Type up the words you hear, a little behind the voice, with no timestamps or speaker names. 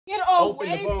Get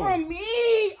away from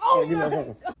me! Oh my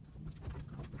God.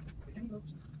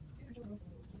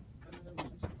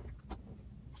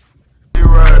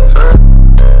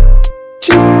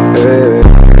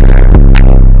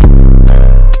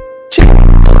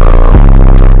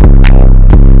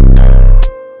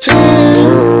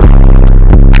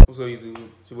 What's up, YouTube?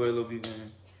 It's your boy Lil B,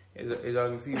 man. As y'all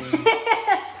can see, man.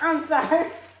 I'm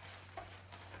sorry.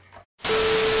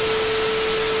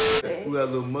 We got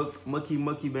a little mucky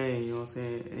bang, you know what I'm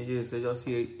saying? And yes, as y'all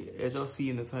see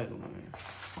in the title, man.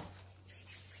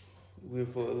 We're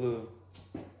for a little.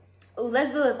 Oh,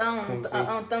 let's do a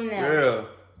thumbnail. Yeah.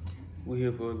 We're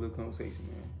here for a little conversation,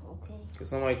 man. Okay. Cause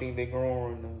somebody think they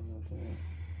grown right now, you know what I'm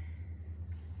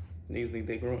saying? Niggas think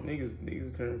they grown.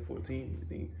 Niggas turn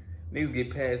 14. Niggas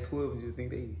get past 12 and just think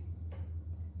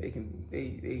they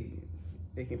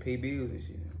can pay bills and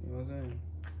shit. You know what I'm saying?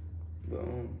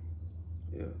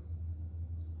 But yeah.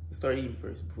 Let's start eating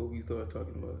first before we start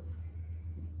talking about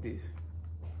this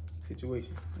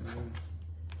situation. You know what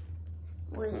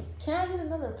I mean? Wait, can I get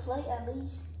another plate at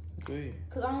least? Go ahead.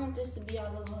 Cause I want this to be all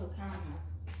over the camera.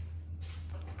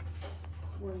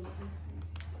 Wait.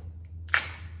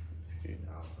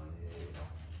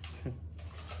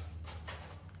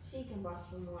 She can buy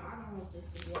some more. I don't want this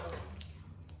to be all over.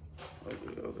 Okay.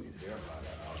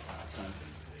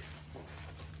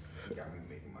 Got me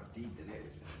making my teeth and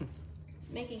everything.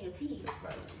 Making your teeth.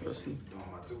 Y'all see?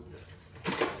 Doing my tooth.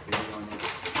 Video on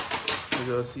it.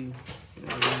 Y'all see? You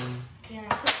know what I mean? Can I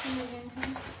put some of them?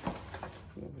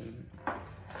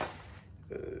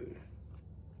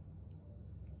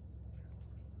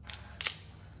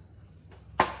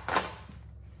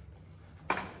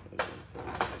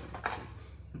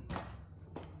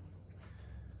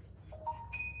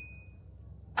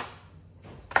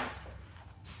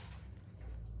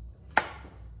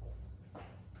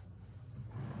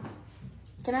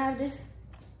 Can I have this?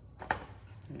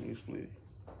 You split it.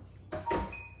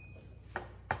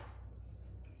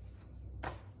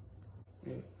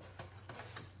 Yeah.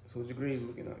 So what's your grades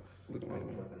looking right now?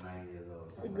 I'm 9 years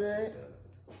old. Good.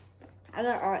 I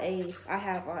got all A's. I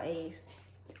have all A's.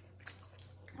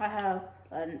 I have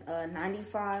a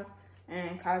 95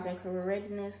 in college and career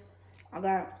readiness. I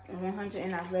got 100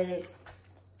 in athletics.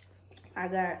 I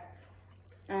got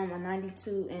a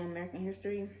 92 in American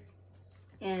history.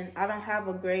 And I don't have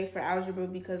a grade for algebra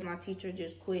because my teacher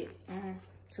just quit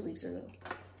 2 weeks ago.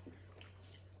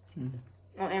 Mm-hmm.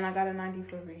 Oh, and I got a 90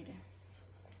 for reading.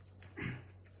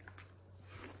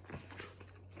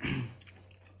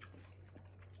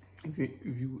 If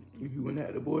you wouldn't have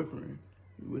had a boyfriend,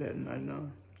 you would have had a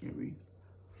 99 in read.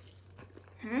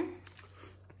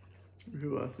 That's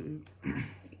what I said.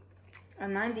 A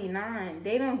 99.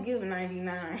 They don't give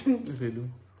 99. Yes, they do.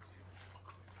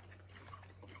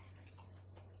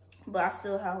 But I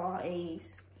still have all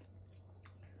A's.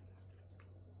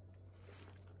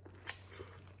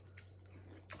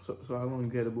 So how long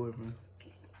you had a boyfriend?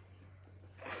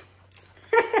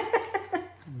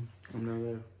 I'm not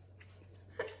there.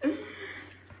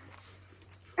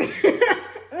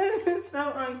 This is so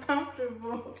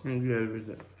uncomfortable. You had it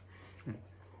that.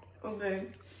 Okay.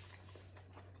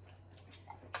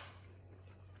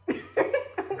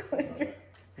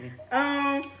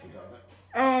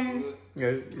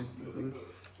 Yeah,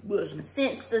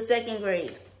 Since the 2nd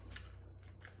grade.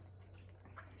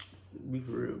 be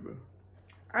for real, bro.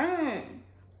 Well,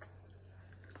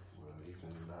 you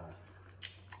finna die.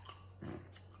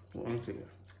 Well, I'm serious.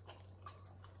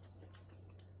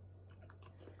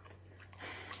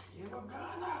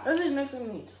 This is making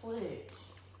me twitch.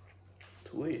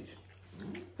 Twitch?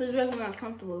 This is making me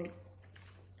uncomfortable.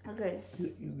 Okay.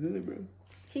 You good, bro?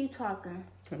 Keep talking.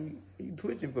 Tell me, what you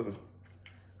twitching for?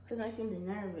 It's making me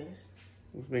nervous.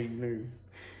 What's making you nervous?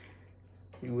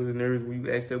 You wasn't nervous when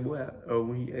you asked that boy out, or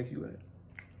when he asked you out?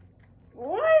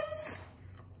 What?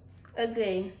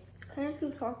 Okay. Can you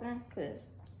keep talking? Cause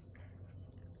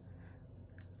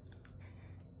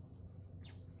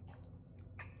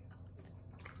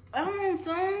I want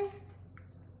some.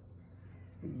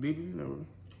 Baby, you know.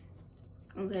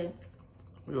 Okay.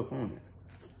 Where your phone at?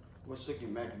 What's your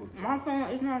MacBook? My phone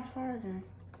is not charging.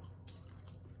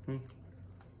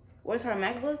 What's her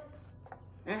MacBook?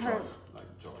 And her.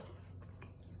 Like Georgia.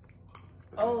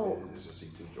 Oh. It's a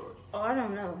C2 Georgia. Oh, I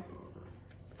don't know.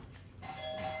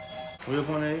 Where your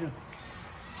phone at here?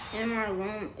 In my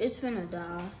room, it's finna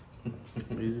die.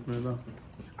 Is it putting it on?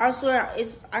 I swear,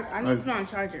 I need to put it on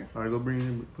charger. Alright, go bring it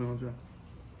in, put it on charger.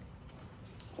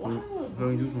 Why would Go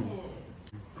and do you do something.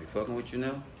 that? They fucking with you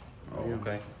now? Oh, Yeah.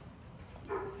 okay.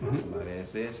 Somebody had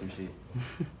said some shit.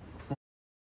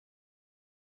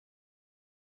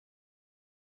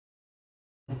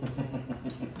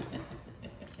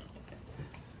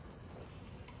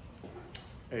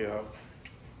 Hey y'all,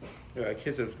 I got a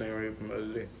ketchup stain right here from the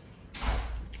other day.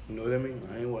 You know what I mean?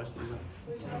 I ain't watched this.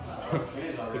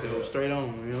 Put that straight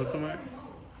on, you know what I'm talking about?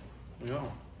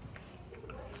 Yeah.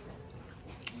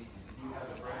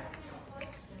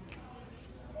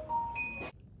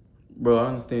 Bro, I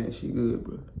understand that she good,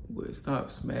 bro. But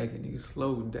stop smacking, nigga.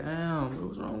 Slow down, bro.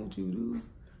 What's wrong with you, dude?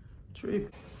 Tripping.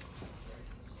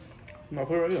 No,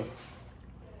 put it right here.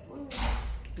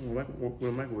 Where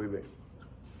the microwave at?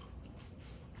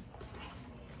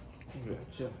 Yeah,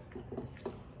 chill.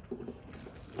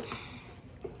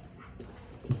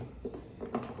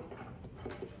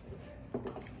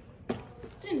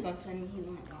 Didn't gonna tell me he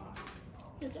went off.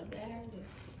 It's a bad idea.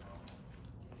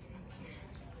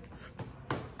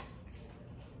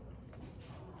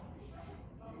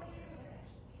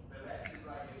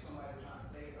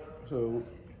 So,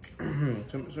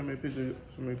 send me a picture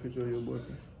of your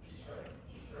boyfriend.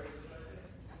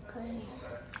 Okay.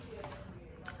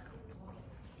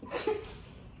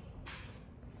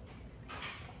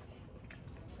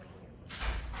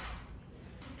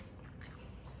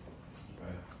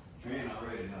 You ain't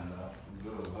already done, dog.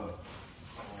 You good, huh?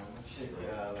 Check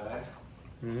it out, right?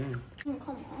 Mm-hmm. Oh,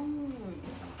 come on.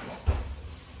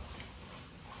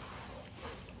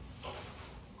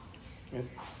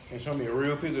 And show me a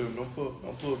real picture. Don't pull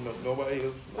up nobody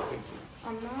else. No picture.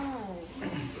 I'm not.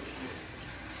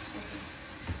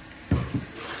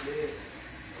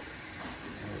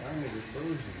 I need this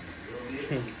version.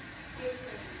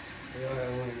 Y'all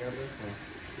have one together?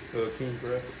 King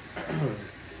Graphic.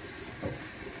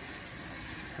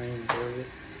 King Graphic.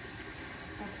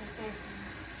 Okay, thank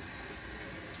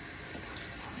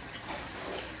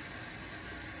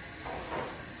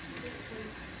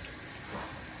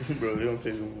you. Bro, they don't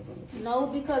take them. No,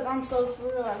 because I'm so for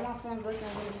real. Like, my phone's working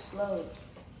really slow.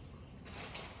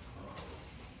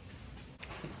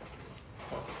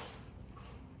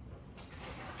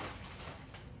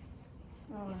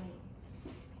 Alright.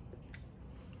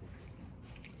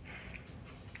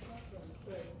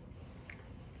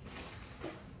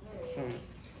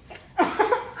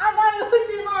 I gotta put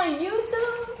this on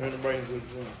YouTube? Turn the brain to the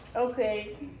zoom.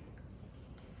 Okay.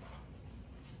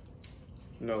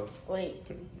 No. Wait.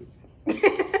 Put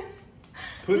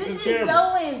This the is camera.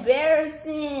 so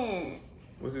embarrassing.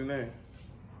 What's his name?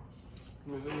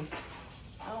 What's his name?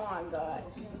 Oh my God.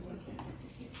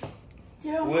 What's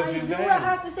Jeremiah, his do I name?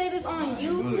 have to say this on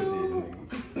YouTube?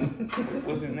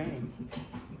 What's his name?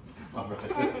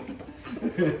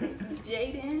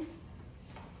 Jaden?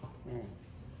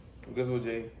 Guess what,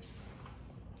 Jay?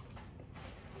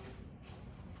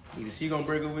 Either she gonna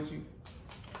break up with you,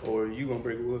 or you gonna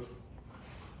break up with her.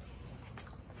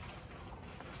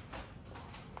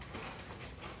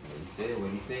 He said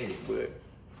what he said. But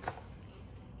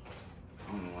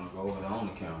I don't want to go over the on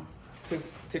the camera.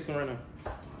 text him right now.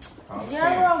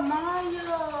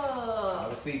 Jeremiah! All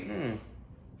the feet.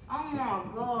 Oh my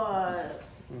God.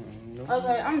 No.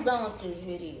 Okay, I'm done with this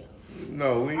video.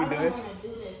 No, we I ain't don't done. want to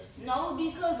do this. No,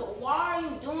 because why are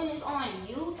you doing this on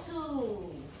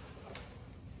YouTube?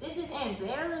 This is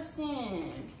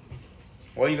embarrassing.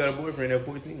 Why you got a boyfriend at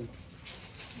 14?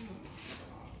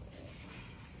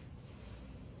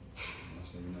 I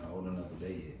said you're not old enough to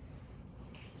date yet.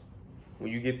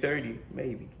 When you get 30,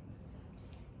 maybe.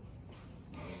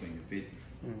 I was thinking 50.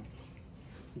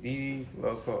 These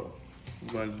lost call.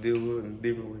 You're gonna deal with it in a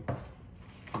different way.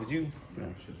 But you, No,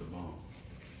 shit's a bomb.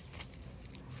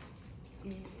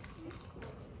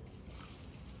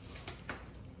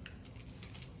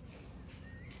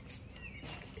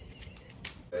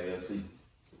 AFC.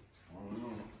 I don't know.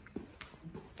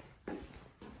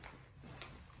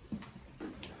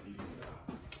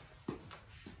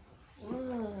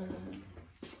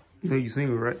 you know you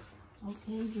single, right?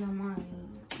 Okay, Jeremiah.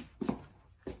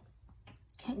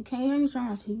 Can you hear me turn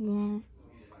my TV on?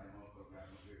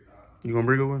 You gonna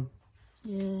bring her one?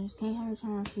 Yes, can you hear me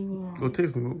turn my TV on? Go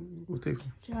text him. Go text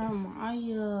him.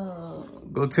 Jeremiah.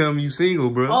 Go tell him you single,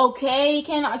 bro. Okay,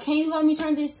 can you help me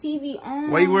turn this TV on?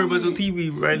 Why you worried about your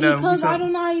TV right now? Because I do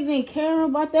not even care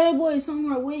about that boy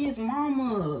somewhere with his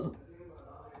mama.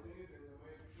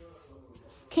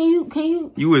 Can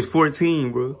you? You was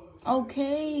 14, bro.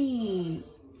 Okay.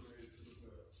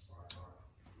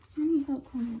 I need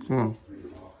help coming. Come on.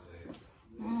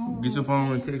 No, Get your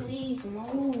phone and text him. please,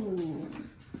 no.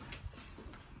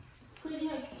 Pretty,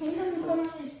 can you help me cut on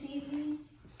this TV?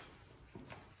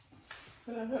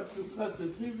 Can I help you cut the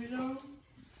TV on?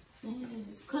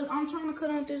 Yes, because I'm trying to cut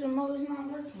on this remote, it's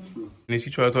not working. And if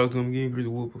you try to talk to him again, here's a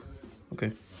whooper.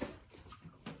 Okay.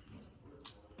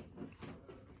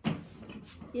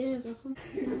 Yes, of course.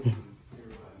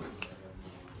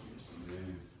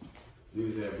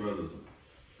 Niggas had brothers.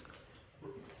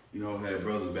 You know, had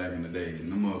brothers back in the day,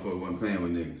 and them motherfuckers wasn't playing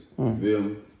with niggas. You feel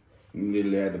me? You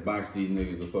literally had to box these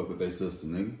niggas to fuck with their sister,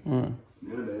 nigga. Yeah,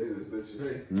 that is that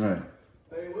shit. Right.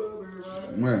 Hey, what up,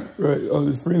 everybody? Right. Right, all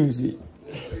this friendly shit.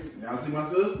 Y'all see my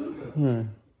sister? Right.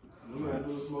 We gotta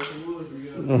do smoke some woods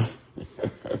together.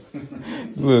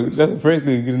 Look, that's the first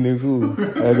thing to get a nigga cool.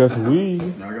 I got some weed.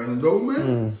 Y'all got some dope,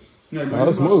 man? Yeah, man,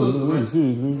 I smoke. Holy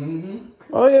shit, man.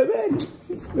 Oh, yeah, man.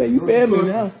 Man, you family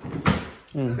now.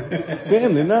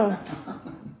 Family now.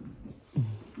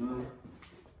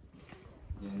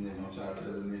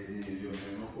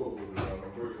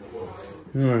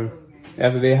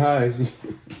 After they hide you.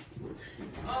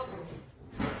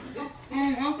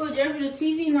 Uncle Jeffrey, the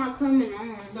TV not coming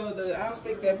on. So I don't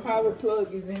think that power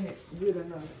plug is in it good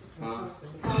enough. Huh?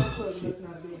 Power plug must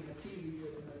not be in the TV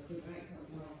good enough. It ain't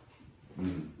coming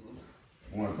on.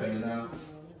 You want to take it down?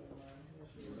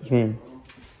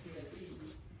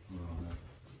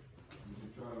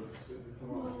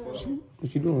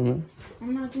 What you doing, man?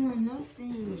 I'm not doing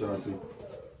nothing. What y'all see?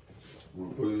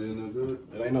 Want to put it in there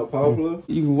good? There ain't no power plug?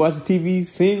 You can watch the TV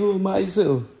single by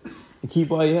yourself and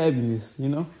keep all your happiness, you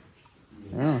know?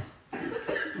 Yeah.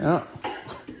 Yeah.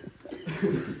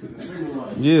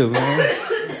 Yeah, man.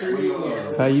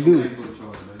 That's how you do it.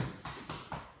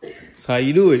 That's how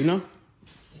you do it, you know?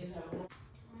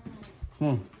 Come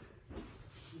on.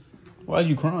 Why are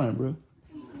you crying, bro?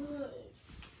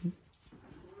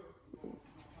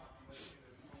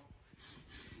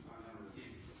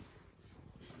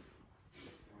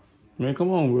 Man,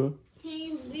 come on, bro. Can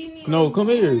you leave me No, alone? come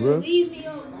here, bro. Leave me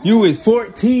alone. You is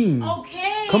 14.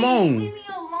 Okay. Come on. Leave me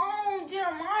alone,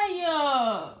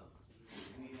 Jeremiah.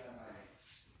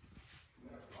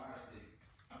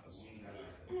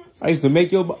 I used to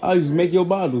make your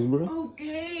bottles, bro.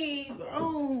 Okay,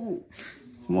 bro.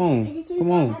 Come on.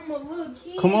 Come on. I'm a little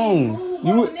kid. Come on. Move,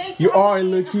 bro. Next You time are a we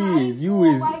little in high kid.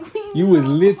 school, like, leave You me was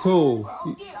little. alone,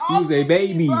 bro. Get You off was a of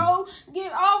baby. Me, bro.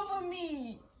 Get off of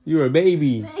me. You're a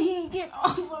baby. Man, get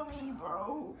off of me, bro.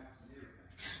 Oh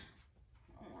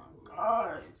my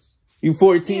gosh. You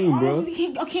 14, bro.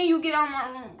 Can you get out of my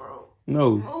room, bro?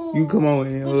 No. Move. You come on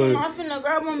and You're not finna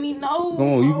grab on me, no. come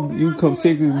on. Bro. You come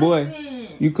text this boy. Nothing.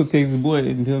 You come text this boy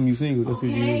and tell him you single. That's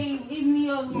what you Okay, need. leave me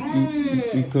alone.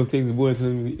 You come text the boy and tell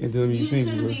him you You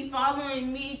single, shouldn't bro. be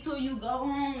following me till you go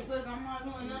home, because I'm not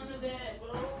doing none of that,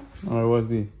 bro. All right, what's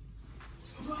this?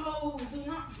 Bro, do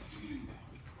not.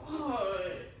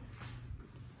 What?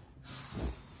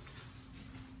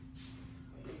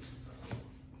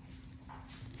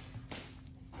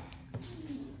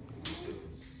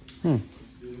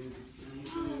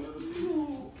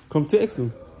 Come text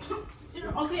him.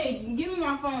 Okay, give me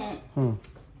my phone.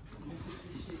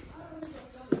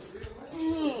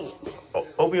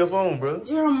 Open your phone, bro.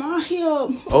 Jeremiah.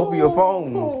 Open your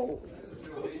phone.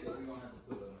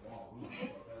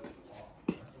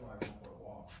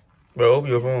 Bro, open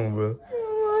your phone, bro.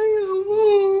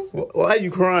 Why are you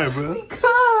crying, bro?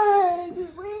 Because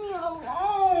just leave me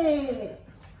alone.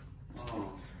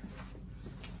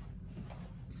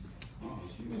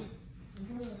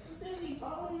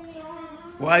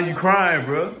 Why are you crying,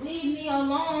 bro? Leave me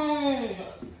alone.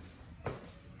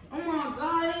 Oh my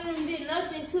God, I didn't did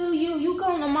nothing to you. You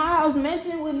come to my house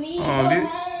messing with me. Go home.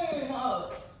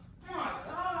 Oh my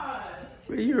God.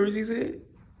 Wait, you heard what he said?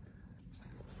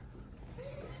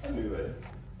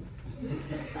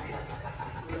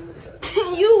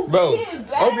 You Bro, get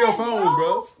bad, open your phone,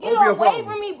 bro. Get Open your away phone.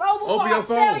 from me, bro, before Open your I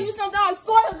tell phone. you something. I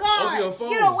swear to God. Open your phone.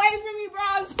 Get away from me, bro.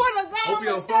 I swear to God, Open I'm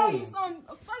your gonna tell phone. you something.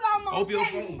 Fuck out my Open your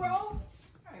face, phone. bro.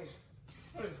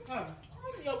 Calm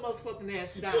your motherfucking ass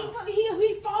down.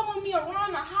 He following me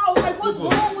around the house. Like, what's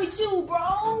wrong with you,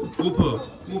 bro? Whoop up.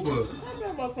 Calm your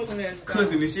motherfucking ass down.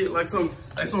 Cussing and shit like something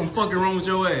fucking wrong with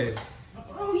your ass.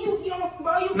 Bro,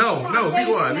 you No, in my no, be face,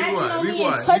 quiet, be snatching quiet, on be me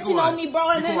quiet, and be touching quiet, on me, bro,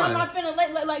 and be then I'm quiet. not finna let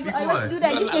Be you quiet. do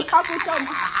that. You can talk with your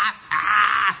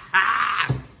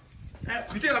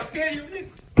You think I'm scared of you, nigga?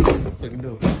 Fucking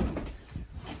dope.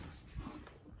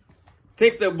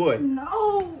 Text that boy.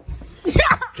 No.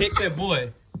 Text that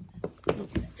boy.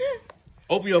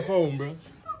 Open your phone, bro.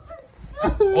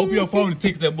 Open your phone and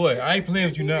text that boy. I ain't playing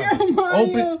with you now.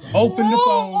 Open the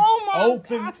phone. Oh my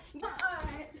Open. God.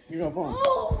 Give me your phone.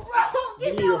 Oh, bro,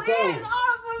 Give get me your your phone. hands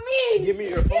off of me. Give me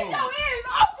your Get phone. your hands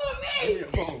off of me. Give me your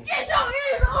phone. Get your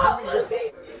hands off of me.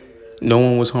 No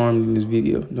one was harmed in this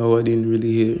video. No, I didn't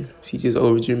really hit her. She just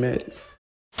over dramatic.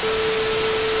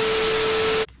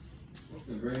 What's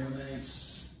the grandma name?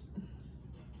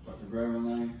 What's the grandma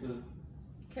name too?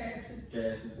 Cassius.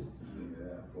 Cassius. Yeah,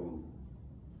 fool.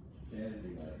 Cassius be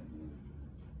like,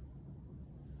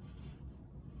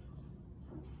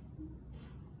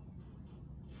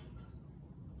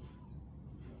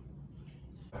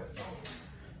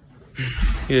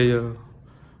 Yeah.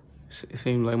 It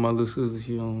seems like my little sister,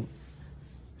 she don't.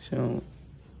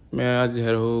 Man, I just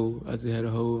had a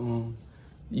whole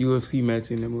UFC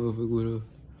match in that motherfucker with her.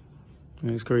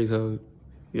 Man, it's crazy how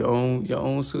your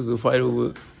own sister fight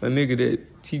over a nigga that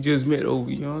she just met over.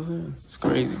 You know what I'm saying? It's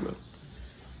crazy, bro.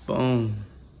 But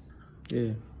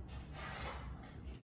yeah.